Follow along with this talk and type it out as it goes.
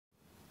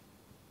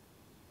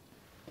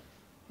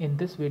In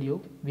this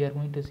video, we are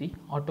going to see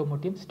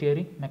automotive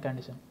steering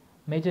mechanism.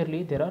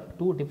 Majorly, there are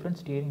two different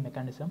steering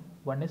mechanism.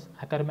 One is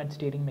Ackermann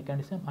steering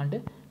mechanism and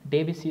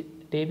Davis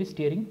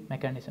steering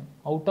mechanism.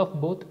 Out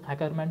of both,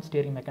 Ackermann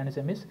steering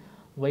mechanism is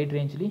wide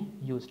rangely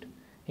used.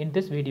 In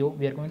this video,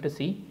 we are going to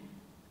see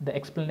the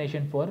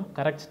explanation for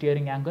correct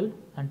steering angle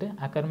and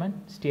Ackermann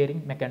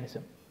steering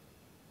mechanism.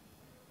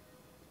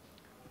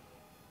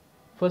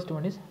 First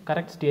one is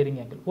correct steering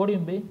angle. What do you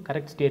mean by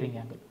correct steering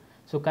angle?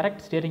 So correct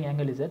steering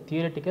angle is a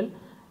theoretical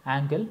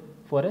angle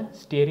for a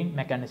steering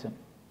mechanism.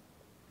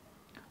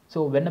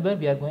 So whenever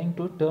we are going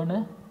to turn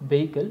a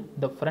vehicle,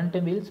 the front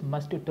wheels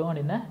must turn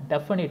in a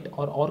definite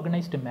or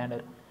organized manner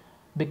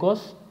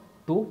because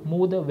to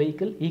move the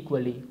vehicle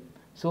equally.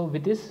 So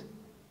with this,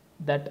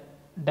 that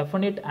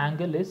definite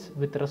angle is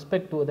with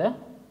respect to the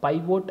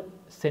pivot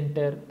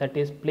center that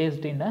is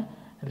placed in a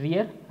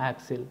rear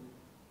axle.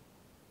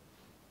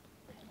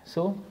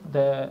 So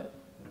the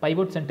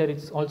pivot center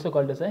is also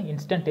called as an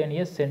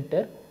instantaneous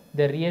center,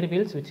 the rear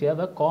wheels which have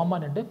a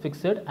common and a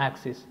fixed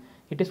axis.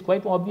 It is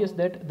quite obvious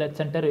that that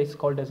center is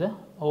called as a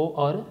O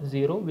or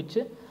 0, which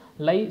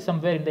lie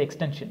somewhere in the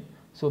extension.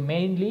 So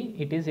mainly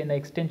it is in the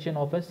extension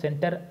of a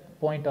center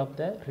point of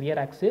the rear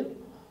axle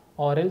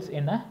or else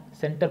in a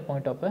center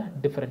point of a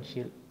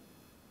differential.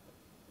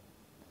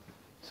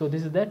 So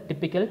this is the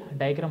typical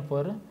diagram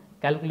for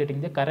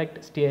calculating the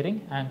correct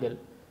steering angle.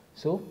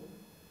 So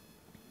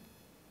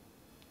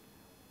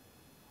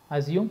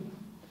assume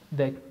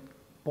the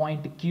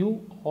point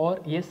Q or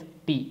S,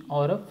 T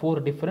or 4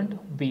 different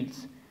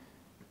wheels.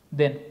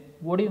 Then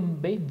what do you mean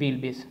by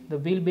wheelbase? The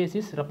wheelbase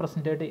is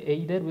represented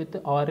either with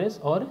RS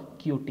or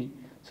QT.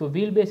 So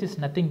wheelbase is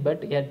nothing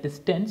but a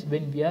distance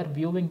when we are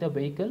viewing the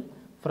vehicle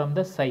from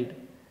the side.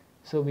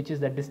 So which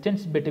is the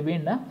distance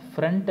between a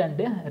front and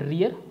a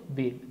rear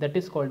wheel, that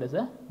is called as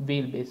a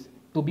wheelbase.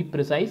 To be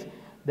precise,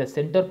 the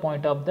center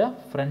point of the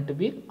front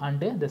wheel and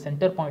the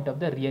center point of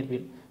the rear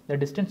wheel. The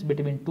distance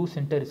between two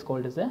center is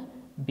called as a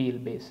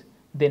wheelbase.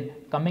 Then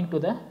coming to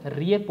the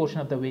rear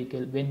portion of the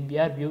vehicle, when we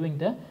are viewing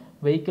the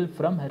vehicle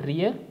from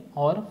rear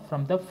or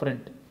from the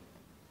front,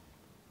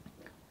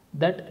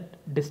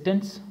 that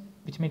distance,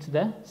 which means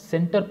the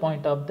center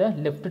point of the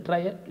left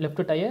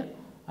tire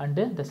and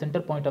the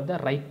center point of the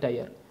right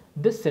tire,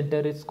 this center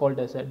is called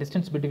as a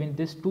distance between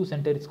these two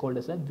center is called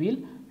as a wheel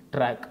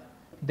track.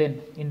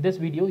 Then in this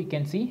video you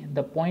can see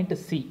the point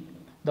C.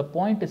 The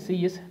point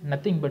C is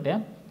nothing but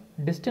a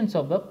distance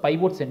of the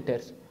pivot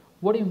centers.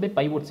 What do you mean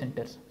by pivot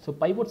centers? So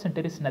pivot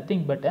center is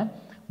nothing but a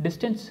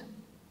distance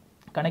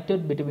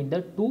connected between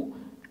the two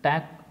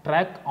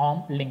track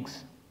arm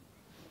links.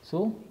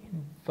 So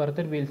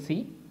further we will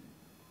see.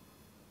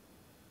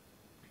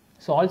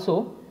 So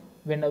also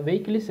when a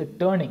vehicle is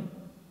turning,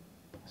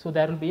 so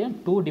there will be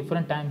two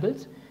different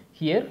angles.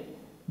 Here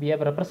we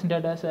have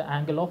represented as an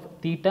angle of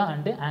theta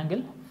and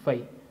angle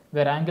phi,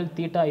 where angle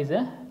theta is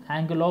a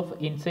angle of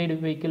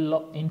inside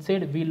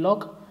wheel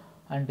lock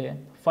and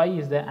phi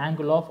is the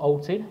angle of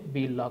outside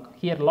wheel lock.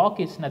 Here lock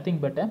is nothing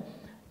but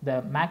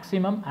the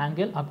maximum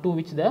angle up to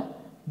which the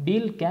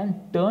wheel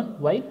can turn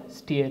while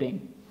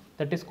steering.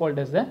 That is called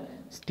as the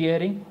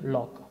steering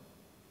lock.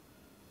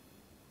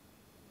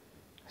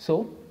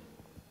 So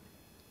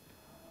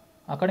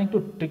according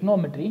to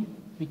trigonometry,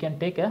 we can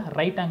take a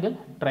right angle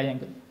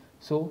triangle.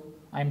 So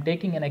I am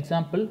taking an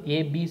example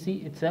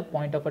ABC. It's a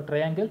point of a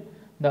triangle.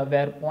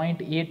 Where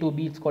point A to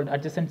B is called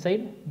adjacent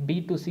side,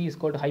 B to C is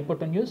called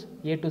hypotenuse,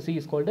 A to C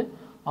is called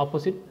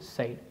opposite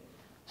side.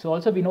 So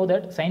also we know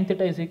that sin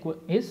theta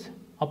is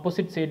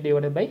opposite side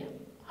divided by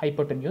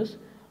hypotenuse,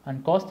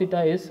 and cos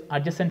theta is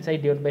adjacent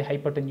side divided by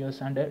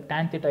hypotenuse, and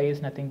tan theta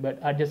is nothing but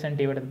adjacent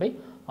divided by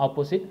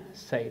opposite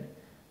side.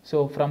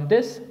 So from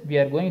this we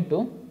are going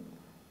to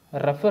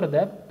refer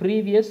the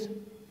previous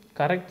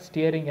correct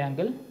steering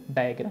angle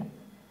diagram.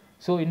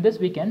 So in this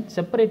we can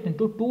separate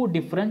into two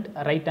different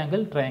right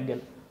angle triangle.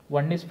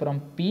 One is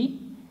from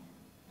P,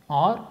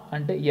 R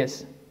and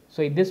S.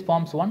 So this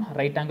forms one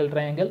right angle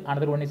triangle.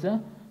 Another one is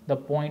the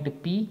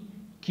point P,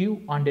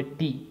 Q and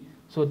T.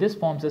 So this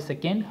forms a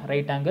second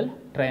right angle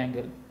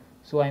triangle.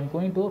 So I am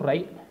going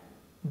to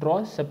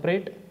draw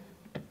separate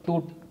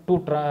two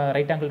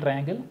right angle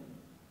triangle.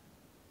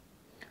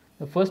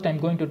 The first I am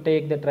going to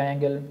take the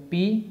triangle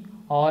P,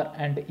 R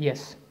and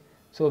S.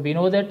 So we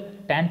know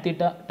that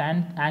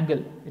tan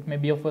angle, it may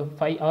be of a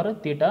phi or a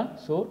theta.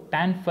 So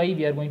tan phi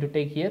we are going to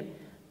take here.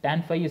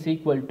 Tan phi is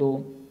equal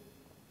to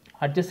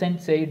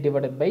adjacent side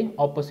divided by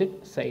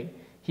opposite side.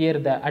 Here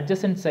the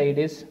adjacent side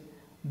is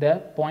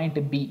the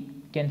point B.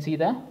 You can see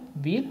the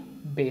wheel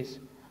base,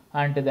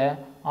 and the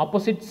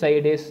opposite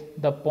side is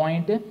the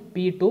point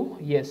P to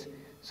S.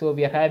 So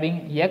we are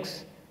having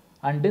X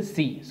and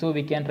C. So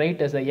we can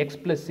write as a X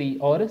plus C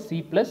or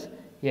C plus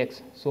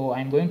X. So I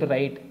am going to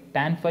write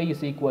tan phi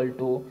is equal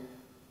to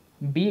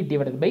B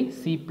divided by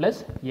C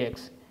plus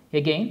X.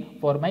 Again,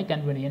 for my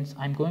convenience,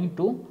 I am going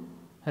to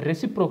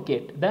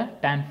reciprocate the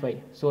tan phi.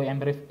 So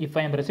if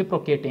I am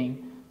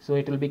reciprocating, so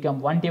it will become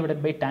 1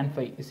 divided by tan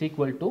phi is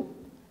equal to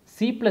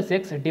C plus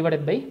X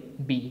divided by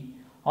B,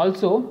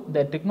 Also,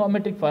 the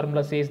trigonometric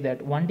formula says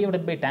that 1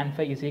 divided by tan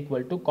phi is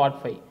equal to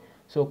cot phi.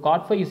 So,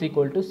 cot phi is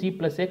equal to c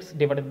plus x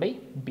divided by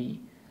b.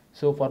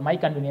 So, for my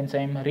convenience, I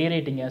am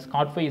rewriting as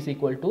cot phi is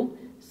equal to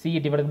c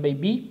divided by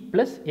b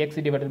plus x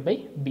divided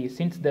by b,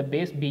 since the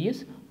base b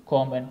is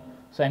common.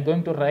 So, I am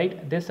going to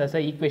write this as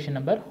a equation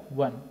number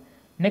 1.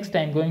 Next, I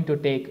am going to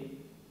take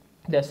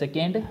the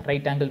second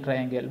right angle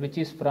triangle, which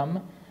is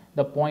from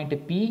the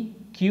point P,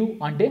 Q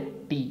and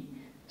T.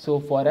 So,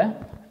 for a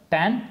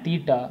tan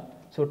theta,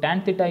 so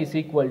tan theta is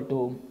equal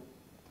to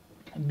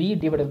b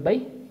divided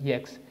by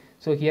x.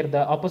 So, here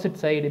the opposite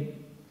side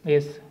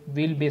is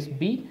wheelbase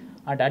b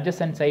and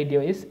adjacent side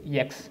is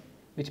x,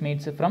 which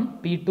means from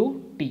P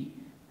to T.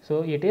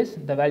 So, it is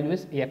the value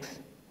is x.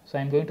 So,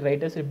 I am going to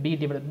write as b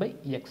divided by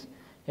x.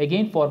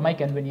 Again, for my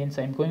convenience,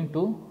 I am going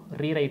to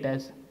rewrite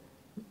as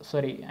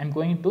I am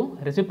going to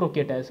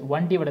reciprocate as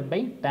 1 divided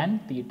by tan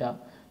theta.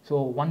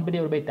 So, 1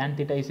 divided by tan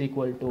theta is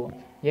equal to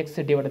x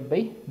divided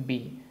by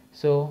b.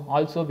 So,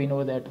 also we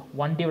know that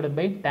 1 divided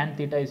by tan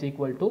theta is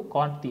equal to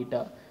cot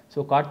theta.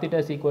 So, cot theta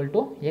is equal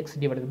to x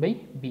divided by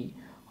b.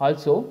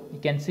 Also, you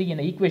can see in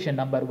equation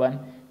number 1,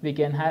 we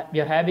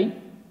are having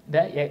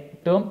the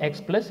term x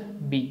plus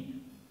b.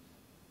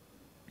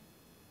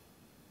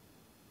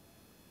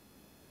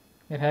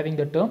 We are having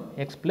the term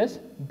x plus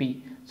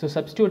b. So,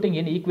 substituting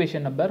in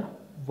equation number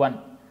 1.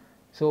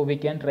 So, we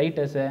can write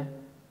as a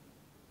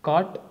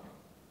cot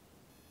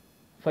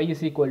phi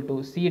is equal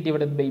to c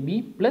divided by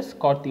b plus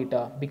cot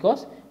theta,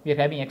 because we are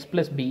having x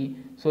plus b.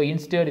 So,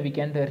 instead we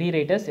can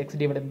rewrite as x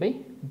divided by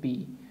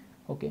b.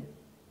 Okay.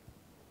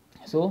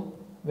 So,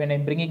 when I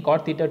am bringing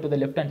cot theta to the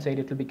left hand side,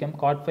 it will become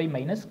cot phi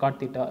minus cot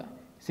theta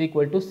is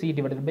equal to c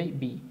divided by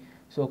b.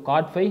 So,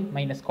 cot phi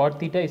minus cot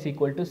theta is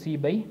equal to c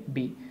by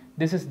b.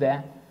 This is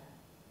the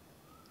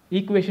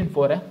equation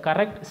for a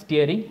correct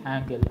steering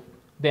angle.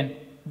 Then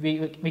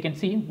we can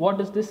see what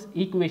does this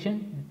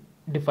equation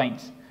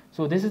defines.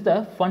 So, this is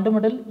the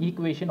fundamental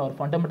equation or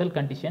fundamental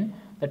condition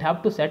that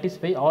have to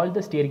satisfy all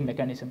the steering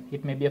mechanism.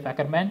 It may be of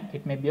Ackermann,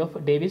 it may be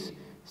of Davis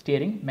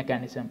steering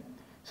mechanism.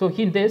 So,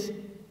 in this,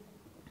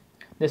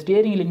 the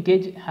steering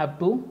linkage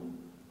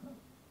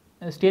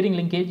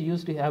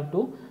used to have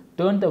to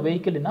turn the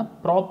vehicle in a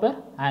proper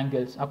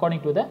angles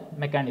according to the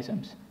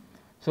mechanisms.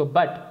 So,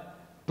 but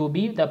to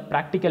be the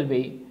practical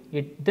way,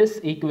 this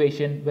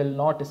equation will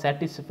not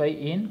satisfy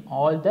in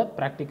all the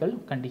practical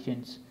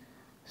conditions.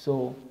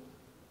 So,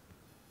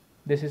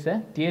 this is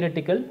a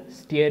theoretical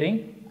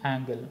steering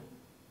angle.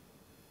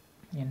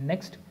 In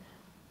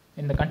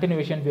the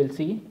continuation, we will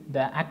see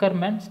the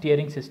Ackermann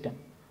steering system.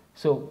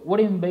 So, what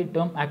do you mean by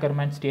term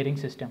Ackermann steering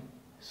system?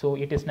 So,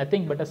 it is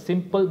nothing but a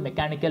simple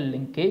mechanical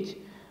linkage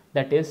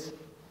that is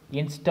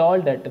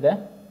installed at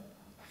the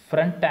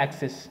front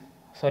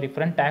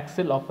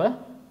axle of a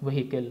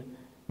vehicle.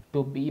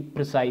 To be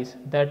precise,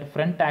 that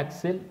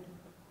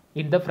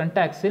in the front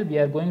axle we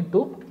are going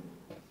to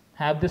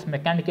have this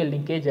mechanical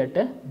linkage at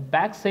the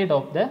back side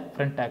of the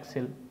front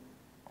axle.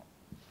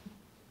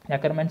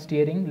 Ackermann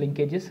steering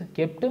linkage is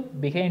kept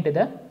behind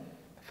the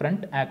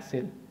front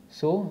axle.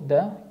 So,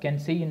 can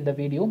see in the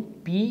video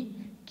P,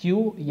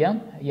 Q,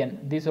 M, N.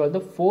 These are the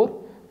 4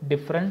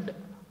 different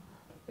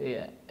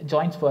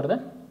joints for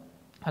the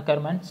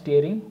Ackermann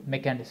steering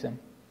mechanism.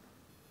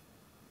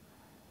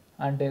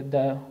 And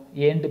the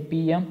end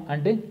PM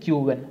and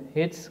Q1,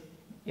 it's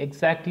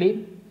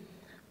exactly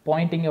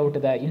pointing out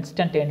the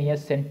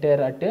instantaneous center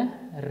at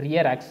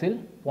rear axle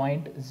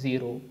point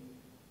 0.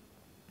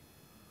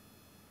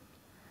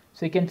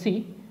 So, you can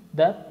see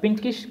the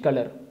pinkish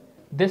color.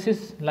 This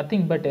is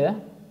nothing but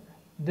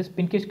this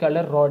pinkish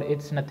color rod.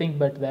 It's nothing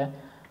but the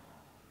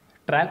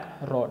track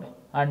rod,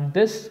 and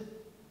this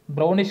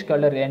brownish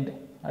color end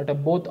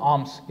at both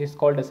arms is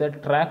called as a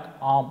track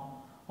arm,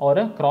 or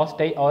a cross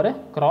tie or a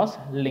cross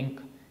link,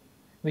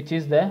 which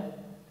is the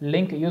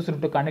link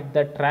used to connect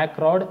the track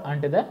rod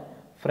and the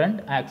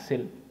front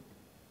axle.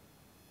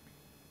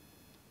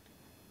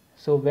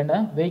 So, when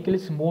a vehicle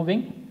is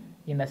moving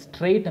in a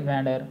straight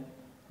manner,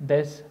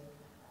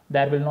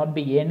 there will not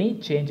be any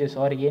changes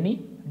or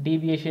any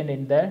deviation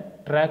in the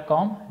track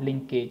arm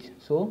linkage.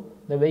 So,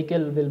 the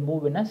vehicle will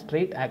move in a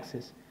straight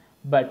axis.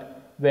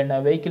 But when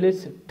a vehicle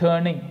is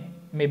turning,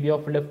 maybe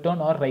of left turn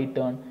or right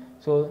turn,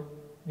 so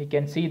we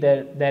can see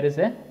that there is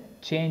a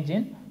change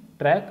in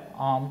track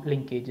arm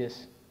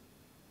linkages.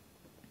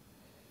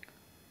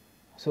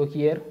 So,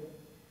 here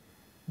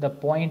the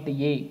point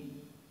A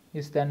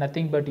is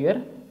nothing but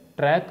your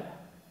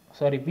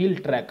wheel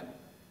track.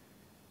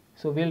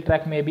 So, wheel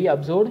track may be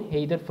observed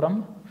either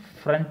from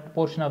front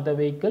portion of the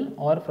vehicle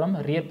or from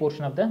rear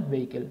portion of the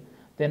vehicle.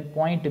 Then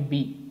point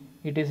B,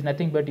 it is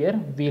nothing but your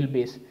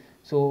wheelbase.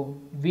 So,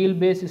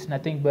 wheelbase is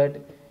nothing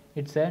but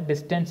it's a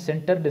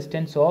center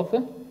distance of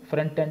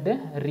front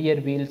and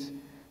rear wheels.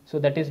 So,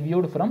 that is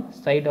viewed from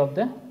side of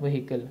the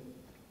vehicle.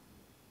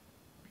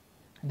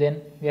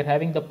 Then we are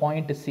having the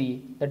point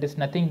C, that is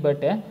nothing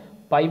but a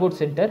pivot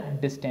center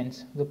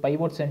distance. The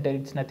pivot center,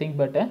 it's nothing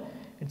but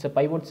it's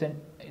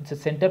a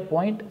center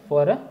point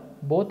for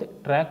both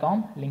track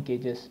arm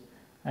linkages.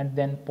 And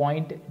then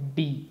point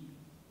D,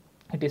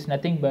 it is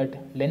nothing but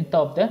length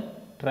of the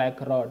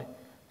track rod.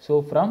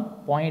 So from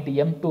point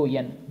M to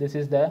N, this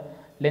is the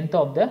length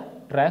of the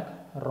track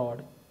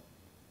rod.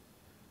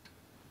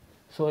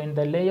 So in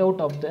the layout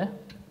of the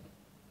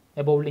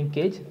above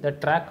linkage, the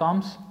track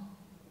arms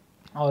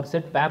are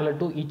set parallel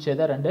to each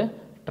other and the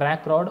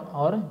track rod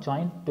are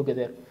joined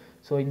together.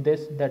 So in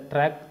this the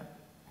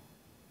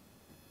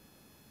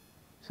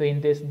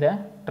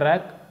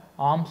track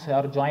arms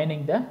are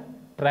joining the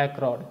track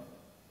rod.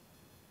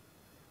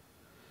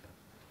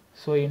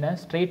 So in a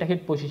straight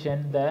ahead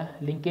position, the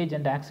linkage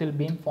and axial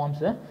beam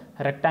forms a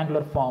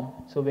rectangular form.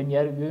 So when you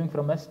are viewing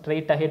from a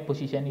straight ahead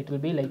position, it will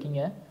be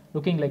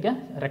looking like a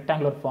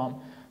rectangular form.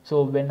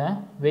 So when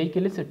a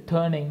vehicle is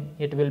turning,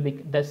 it will be,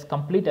 this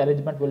complete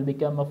arrangement will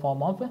become a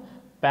form of a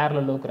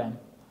parallelogram.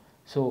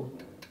 So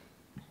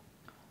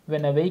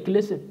when a vehicle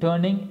is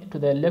turning to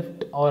the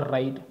left or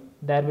right,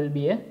 there will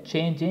be a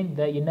change in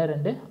the inner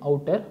and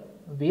outer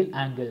wheel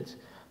angles.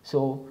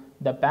 So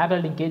the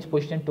parallel linkage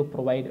position to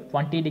provide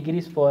 20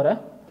 degrees for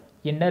a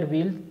inner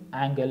wheel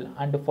angle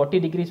and 40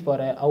 degrees for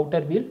a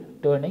outer wheel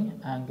turning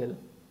angle.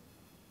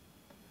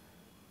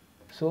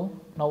 So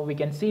now we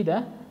can see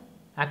the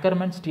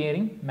Ackermann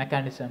steering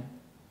mechanism.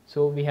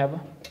 So we have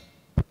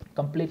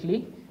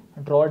completely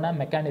drawn a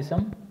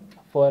mechanism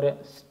for a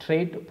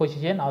straight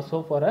position,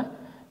 also for a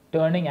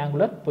turning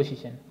angular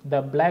position.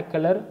 The black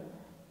color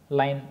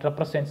line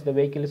represents the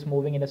vehicle is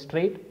moving in a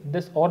straight.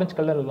 This orange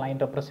color line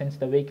represents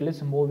the vehicle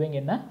is moving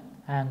in a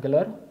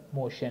angular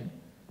motion.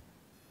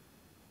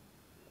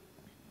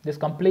 This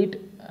complete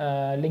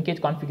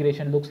linkage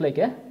configuration looks like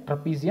a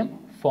trapezium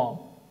form.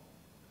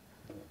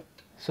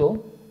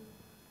 So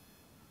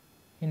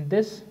in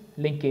this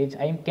linkage,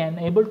 I can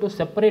able to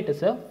separate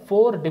as a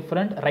 4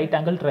 different right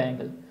angle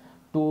triangle,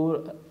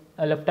 two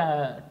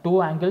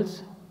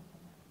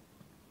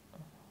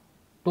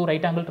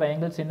right angle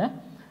triangles in a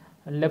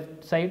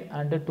left side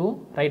and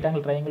 2 right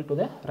angle triangle to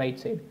the right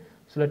side.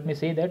 So let me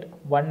say that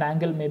one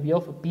angle may be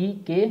of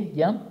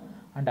PKM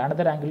and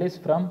another angle is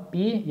from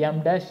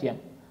PM-M,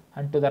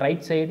 and to the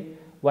right side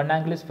one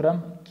angle is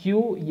from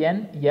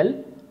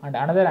QNL and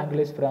another angle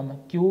is from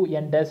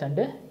QN- and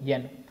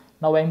N.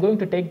 Now I am going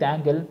to take the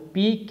angle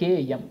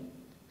PKM.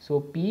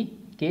 So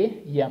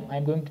PKM, I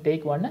am going to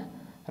take one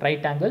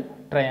right angle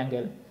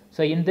triangle.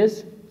 So in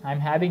this I am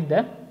having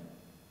the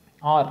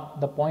R,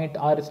 the point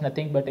R is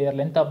nothing but a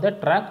length of the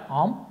track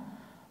arm,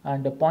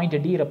 and the point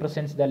D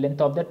represents the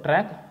length of the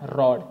track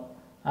rod,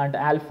 and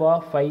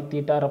alpha, phi,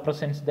 theta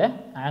represents the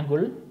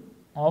angle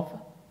of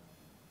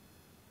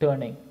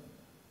turning.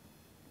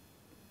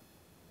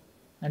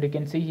 And you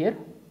can see here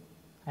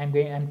I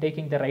am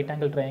taking the right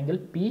angle triangle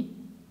P,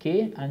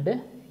 K and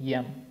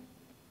M.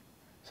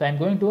 So I am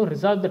going to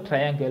resolve the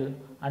triangle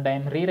and I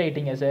am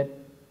rewriting as a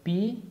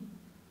P,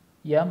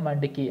 M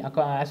and K.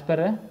 As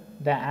per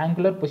the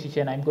angular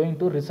position, I am going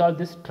to resolve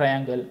this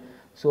triangle.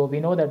 So we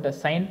know that the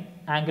sine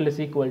angle is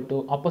equal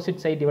to opposite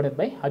side divided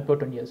by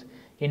hypotenuse.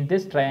 In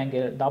this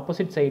triangle, the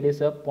opposite side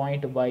is a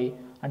point Y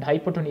and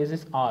hypotenuse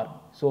is R.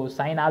 So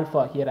sine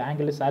alpha, here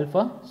angle is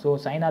alpha. So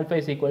sine alpha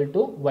is equal to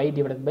Y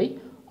divided by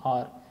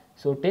R.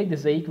 So take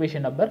this as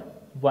equation number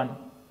 1.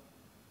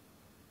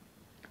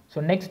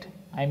 So next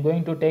I am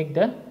going to take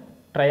the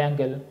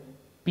triangle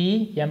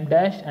P, M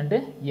dash and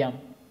M.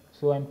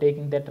 So I am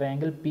taking the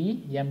triangle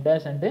P, M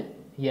dash and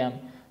M.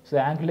 So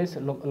the angle is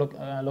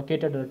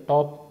located at the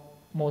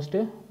topmost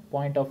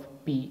point of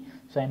P.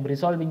 So I am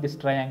resolving this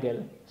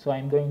triangle. So I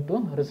am going to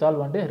resolve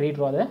and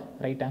redraw the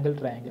right angle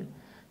triangle.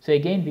 So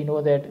again we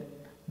know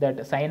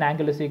that sine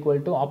angle is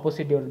equal to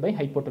opposite divided by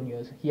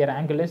hypotenuse. Here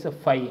angle is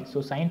phi.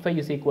 So sine phi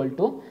is equal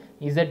to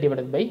Z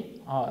divided by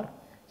R.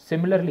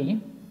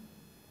 Similarly,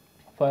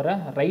 for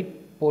a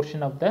right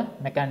portion of the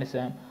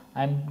mechanism,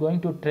 I am going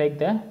to take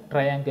the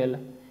triangle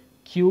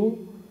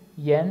Q,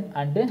 N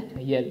and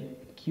L.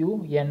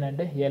 Q, N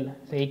and L.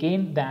 So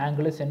again the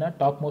angle is in a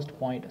topmost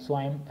point. So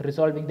I am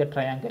resolving the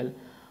triangle.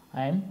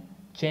 I am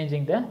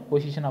changing the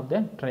position of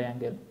the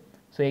triangle.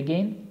 So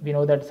again we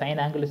know that sine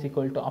angle is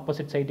equal to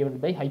opposite side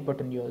divided by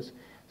hypotenuse.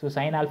 So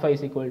sine alpha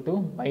is equal to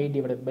Y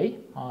divided by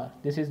R.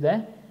 This is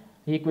the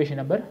equation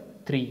number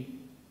 3.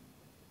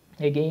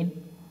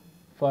 Again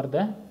for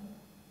the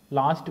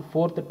last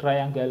fourth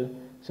triangle,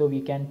 so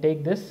we can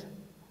take this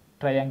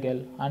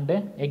triangle and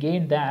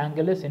again the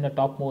angle is in the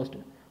topmost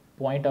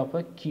point of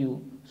a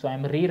Q. So I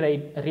am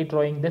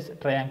redrawing this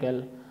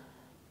triangle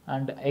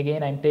and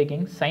again I am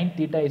taking sine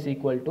theta is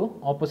equal to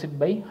opposite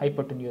by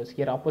hypotenuse.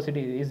 Here opposite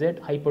is Z,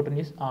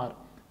 hypotenuse R.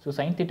 So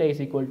sine theta is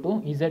equal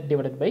to Z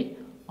divided by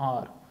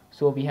R.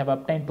 So we have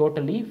obtained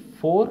totally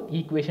 4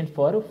 equations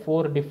for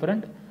 4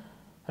 different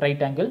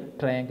right angle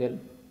triangle.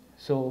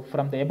 So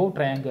from the above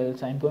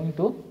triangles I am going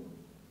to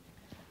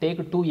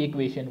take 2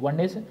 equations. One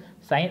is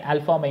sine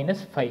alpha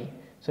minus phi.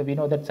 So we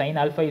know that sine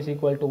alpha is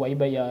equal to Y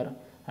by R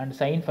and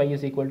sine phi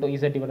is equal to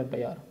Z divided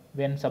by R.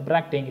 When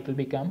subtracting it will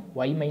become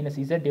Y minus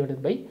Z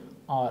divided by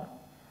R.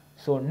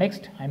 So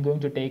next I am going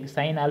to take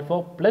sine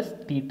alpha plus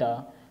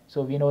theta.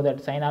 So we know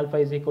that sine alpha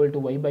is equal to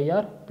Y by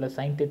R plus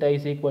sine theta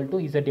is equal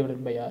to Z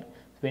divided by R.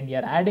 When you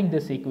are adding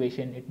this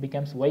equation, it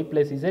becomes y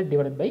plus z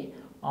divided by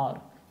r.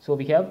 So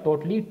we have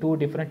totally two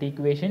different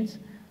equations.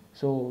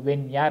 So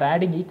when you are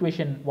adding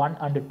equation 1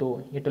 and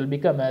 2, it will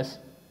become as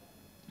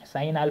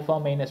sin alpha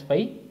minus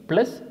phi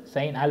plus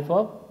sin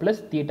alpha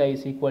plus theta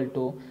is equal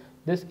to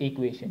this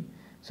equation.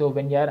 So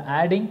when you are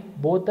adding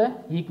both the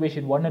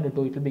equation 1 and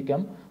 2, it will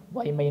become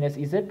y minus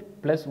z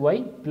plus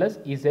y plus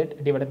z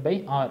divided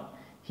by r.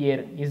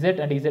 Here z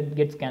and z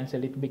gets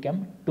cancelled, it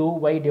become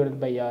 2y divided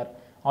by r.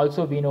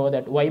 Also we know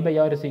that y by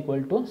r is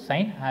equal to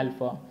sin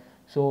alpha.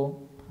 So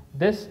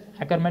this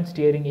Ackermann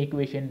steering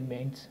equation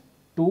means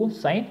 2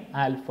 sin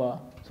alpha.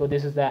 So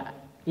this is the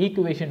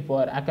equation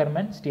for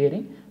Ackermann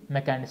steering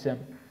mechanism.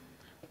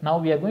 Now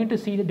we are going to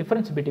see the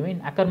difference between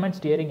Ackermann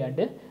steering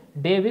and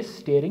Davis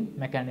steering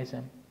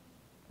mechanism.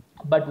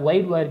 But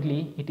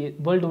worldwidely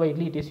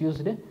it is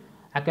used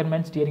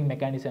Ackermann steering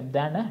mechanism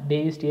than a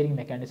Davis steering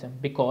mechanism,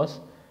 because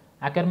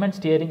Ackermann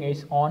steering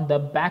is on the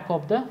back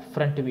of the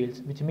front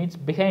wheels, which means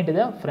behind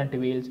the front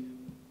wheels,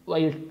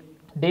 while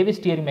Davis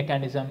steering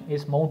mechanism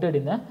is mounted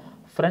in the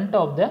front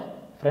of the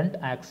front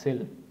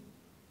axle.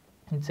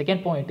 And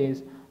second point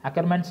is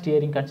Ackermann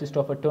steering consists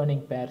of a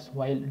turning pairs,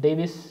 while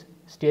Davis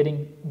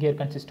steering gear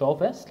consists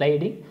of a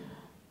sliding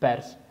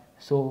pairs.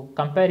 So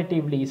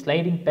comparatively,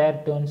 sliding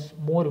pair turns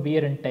more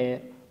wear and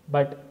tear,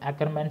 but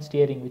Ackermann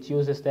steering, which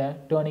uses the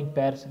turning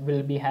pairs,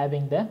 will be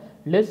having the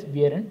less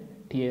wear and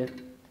tear.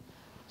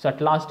 So at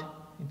last,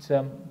 it's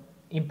an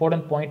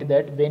important point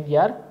that when you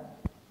are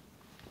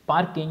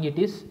parking, it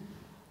is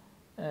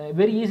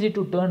very easy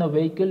to turn a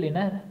vehicle in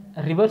a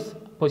reverse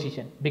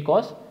position,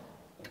 because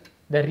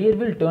the rear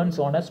wheel turns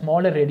on a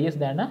smaller radius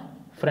than a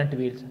front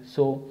wheels.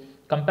 So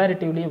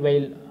comparatively,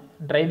 while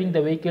driving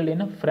the vehicle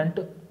in a front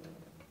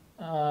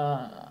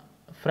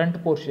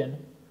portion,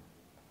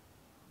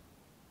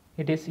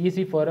 it is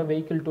easy for a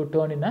vehicle to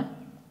turn in a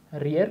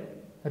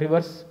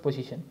reverse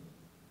position.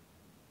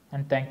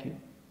 And thank you.